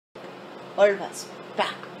All of us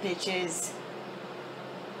back, bitches.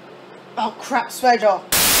 Oh crap, sweater.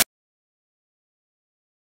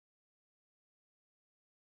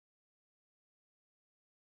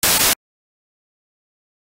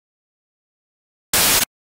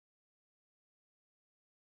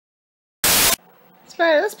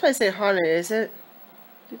 Spider, this place ain't haunted, is it?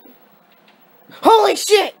 Holy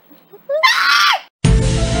shit!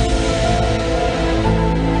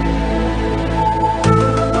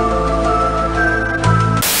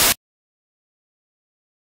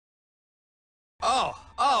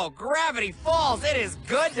 Oh, Gravity Falls, it is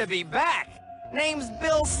good to be back! Name's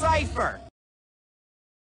Bill Cipher.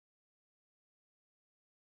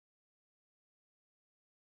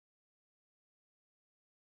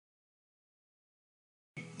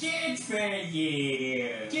 Good for you!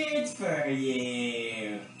 Good for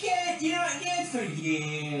you! Good for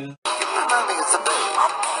you! My name is the babe.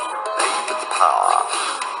 Babe with the power.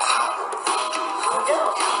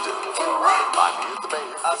 My name is the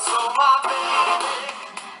babe. I saw my baby.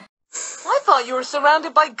 I thought you were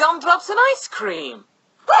surrounded by gumdrops and ice cream.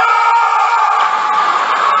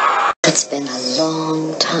 It's been a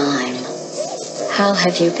long time. How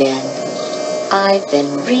have you been? I've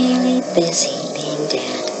been really busy being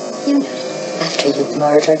dead. You know, after you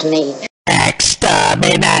murdered me.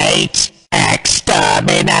 Exterminate!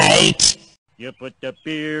 Exterminate! You put the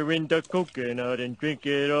beer in the coconut and drink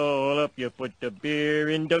it all up. You put the beer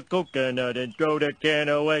in the coconut and throw the can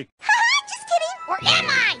away. Haha, just kidding! Or am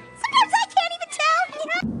I? Sometimes I can't even tell, you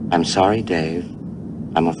know? I'm sorry, Dave.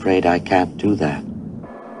 I'm afraid I can't do that.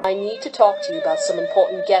 I need to talk to you about some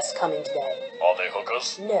important guests coming today. Are they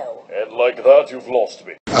hookers? No. And like that, you've lost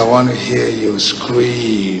me. I want to hear you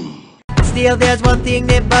scream. Still, there's one thing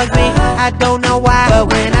that bugs me. I don't know why, but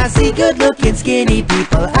when I see good-looking skinny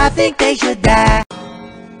people, I think they should die.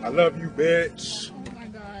 I love you, bitch. Oh my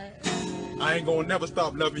God. I ain't gonna never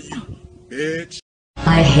stop loving you, bitch.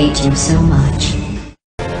 I hate you so much.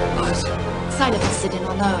 Decided to sit in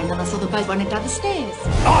on her, and then I saw the both running down the stairs.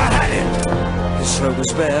 I had him! His throat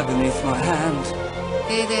was bare beneath my hand.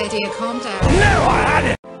 Hey there, dear, calm down. No, I had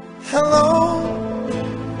it! Hello?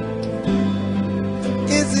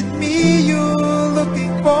 Is it me you're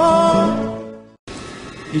looking for?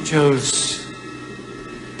 He chose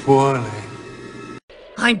poorly.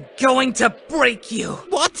 I'm going to break you.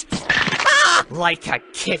 What? Ah! Like a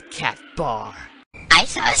Kit Kat bar. I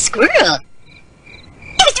saw a squirrel.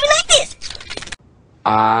 It was doing like this.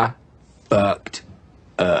 I fucked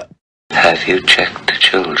up. Have you checked the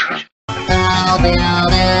children? I'll build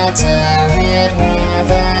a turret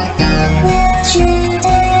with a gun. We'll shoot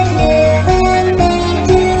at you and make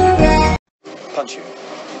you run. Punch you.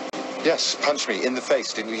 Yes, punch me in the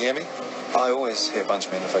face. Didn't you hear me? I always hear punch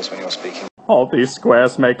me in the face when you're speaking. All these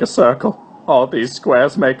squares make a circle. All these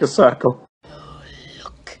squares make a circle. Oh,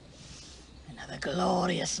 look. Another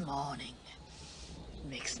glorious morning.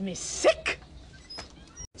 Makes me sick.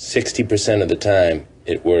 60% of the time,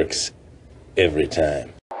 it works every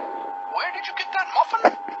time. Where did you get that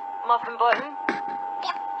muffin? Muffin button?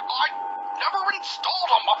 But I never installed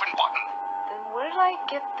a muffin button. Then where did I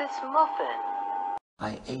get this muffin?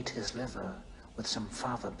 I ate his liver with some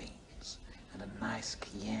fava beans and a nice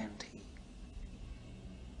Chianti.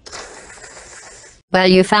 Well,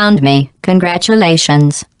 you found me.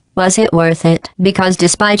 Congratulations. Was it worth it? Because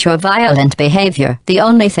despite your violent behavior, the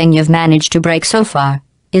only thing you've managed to break so far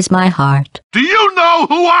is my heart. Do you know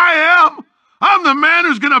who I am? I'm the man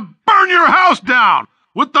who's gonna burn your house down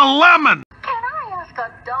with the lemon. Can I ask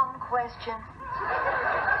a dumb question?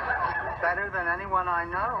 Better than anyone I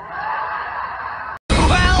know.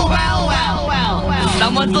 Well.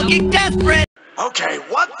 Someone's looking desperate. Okay,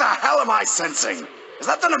 what the hell am I sensing? Is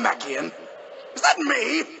that the Namekian? Is that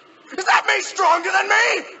me? Is that me stronger than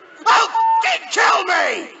me? Oh, kill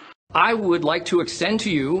me! I would like to extend to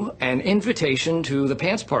you an invitation to the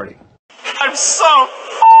pants party. I'm so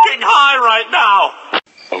f***ing high right now!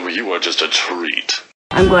 Oh, you are just a treat.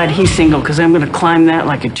 I'm glad he's single, because I'm going to climb that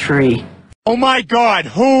like a tree. Oh my God,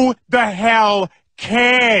 who the hell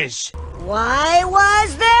cares? Why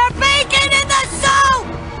was there bacon in the soup?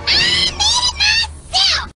 I made it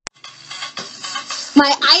myself.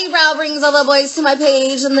 My eyebrow brings all the boys to my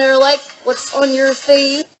page, and they're like, "What's on your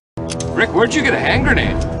face?" Rick, where'd you get a hand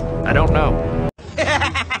grenade? I don't know.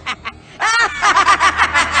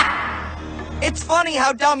 It's funny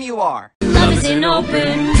how dumb you are. Love is an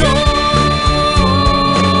open door.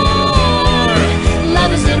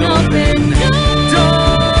 Love is an open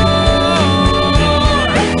door.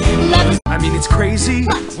 Love is I mean, it's crazy.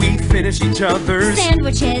 What? We finish each other's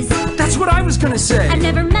sandwiches. That's what I was gonna say. I've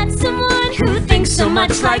never met someone who thinks so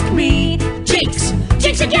much like me. Jinx!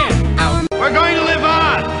 Jinx again! Our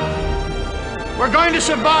we're going to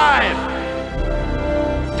survive.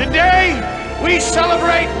 Today, we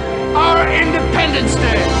celebrate our Independence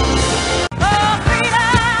Day.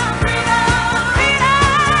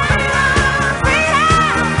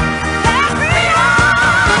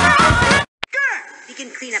 Begin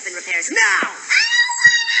cleanup and repairs now!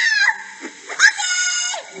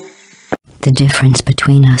 The difference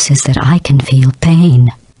between us is that I can feel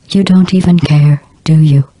pain. You don't even care, do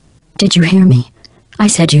you? Did you hear me? I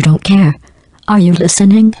said you don't care. Are you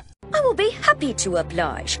listening? I will be happy to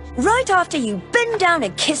oblige. Right after you bend down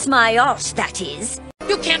and kiss my arse, that is.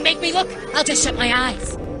 You can't make me look. I'll just shut my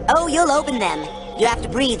eyes. Oh, you'll open them. You have to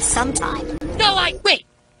breathe sometime. No, wait.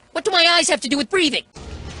 What do my eyes have to do with breathing?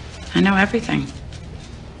 I know everything.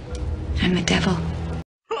 I'm the devil.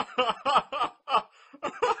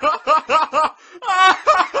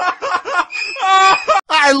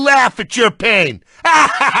 I laugh at your pain.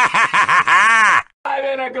 I'm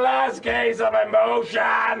in a glass case of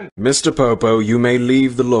emotion. Mr. Popo, you may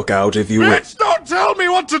leave the lookout if you wish. Bitch, don't tell me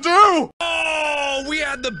what to do! Oh, we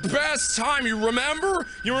had the best time, you remember?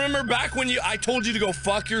 You remember back when I told you to go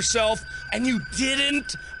fuck yourself, and you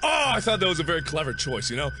didn't? Oh, I thought that was a very clever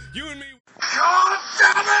choice, you know? You and me... God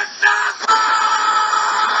damn it,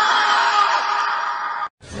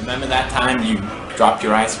 Remember that time you dropped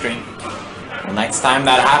your ice cream? Well, next time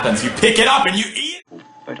that happens, you pick it up and you eat it!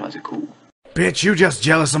 Photos are cool. Bitch, you just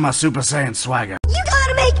jealous of my Super Saiyan swagger. You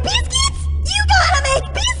gotta make biscuits! You gotta make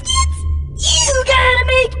biscuits! You gotta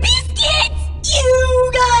make biscuits!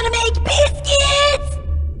 You gotta make biscuits!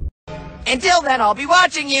 Until then, I'll be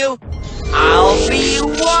watching you. I'll be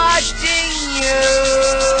watching you.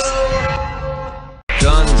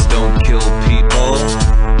 Guns don't kill people.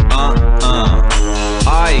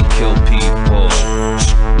 I kill people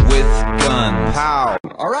with guns. How?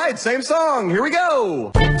 Alright, same song. Here we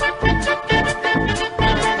go.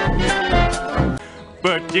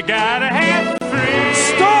 But you gotta have friends.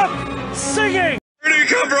 Stop singing! Where did he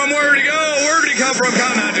come from? Where did he go? Where did he come from?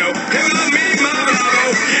 Come on, Joe. Come on, me, Mavanago.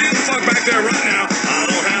 You get the fuck back there right now. I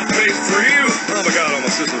don't have faith for you. Oh my god, all my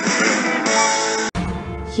systems are failing.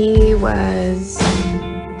 He was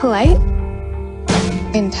polite,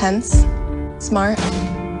 intense, smart,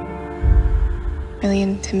 really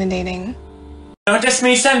intimidating. Notice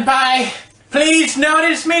me, senpai! Please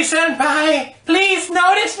notice me, senpai! Please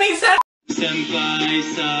notice me, senpai! Senpai,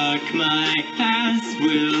 suck my ass,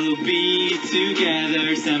 we'll be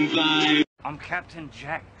together, senpai. I'm Captain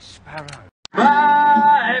Jack Sparrow.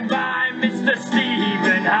 Bye bye, Mr.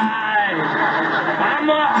 Stephen Hyde. I'm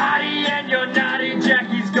a hottie and you're naughty.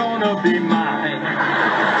 Jackie's gonna be mine.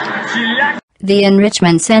 She likes. The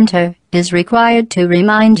Enrichment Center is required to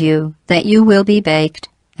remind you that you will be baked,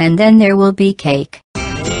 and then there will be cake.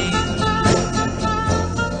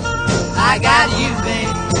 I got you, babe.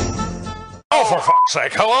 Oh, for fuck's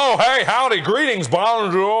sake. Hello, hey, howdy, greetings,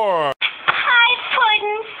 bonjour. Hi,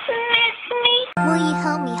 Puddin'. Miss me? Will you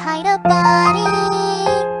help me hide a body?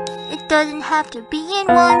 It doesn't have to be in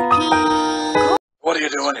one piece. What are you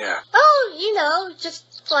doing here? Oh, you know,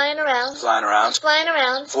 just flying around. Flying around? Flying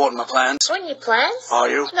around. Thwarting my plans? What are your plans? Are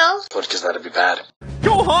you? No. Good, because that'd be bad.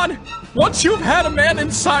 Gohan, once you've had a man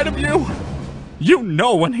inside of you, you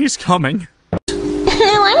know when he's coming.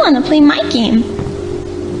 I want to play my game.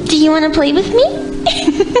 Do you want to play with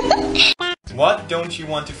me? What don't you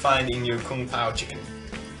want to find in your Kung Pao chicken?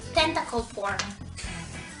 Tentacle form.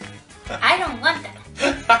 I don't want that.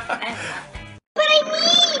 But I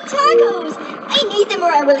need tacos! I need them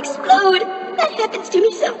or I will explode! That happens to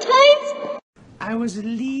me sometimes! I was a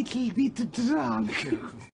little bit drunk.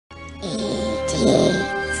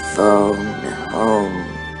 Phone home.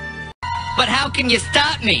 But how can you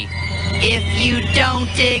stop me if you don't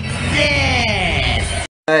exist?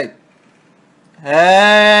 Hey.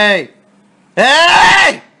 Hey!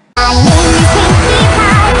 Hey!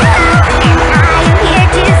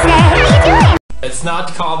 It's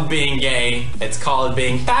not called being gay, it's called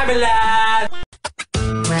being fabulous!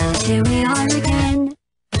 Well, here we are again.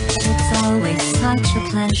 It's always such a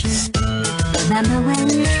pleasure. Remember when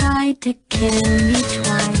you tried to kill me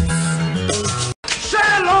twice? Say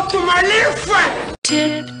hello to my little friend!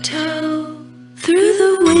 Tiptoe through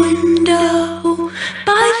the window,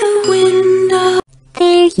 by the window.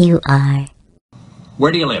 There you are.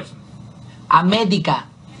 Where do you live? America.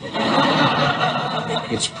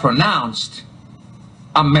 It's pronounced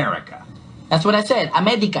America. That's what I said,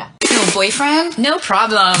 America. No boyfriend? No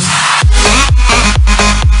problem.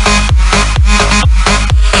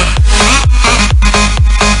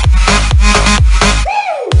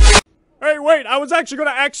 Hey, wait, I was actually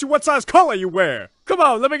gonna ask you what size collar you wear. Come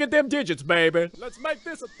on, let me get them digits, baby. Let's make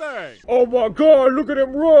this a thing. Oh my god, look at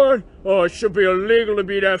him run. Oh, it should be illegal to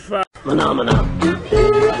be that fast. Phenomena.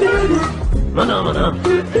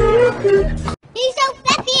 He's so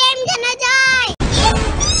fluffy, I'm gonna die!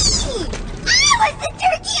 It's me! I was the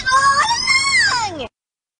turkey all along!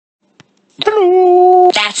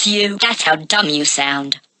 Hello! That's you. That's how dumb you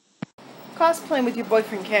sound. Cosplaying with your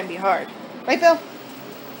boyfriend can be hard. Right, Bill?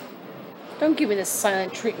 Don't give me this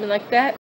silent treatment like that.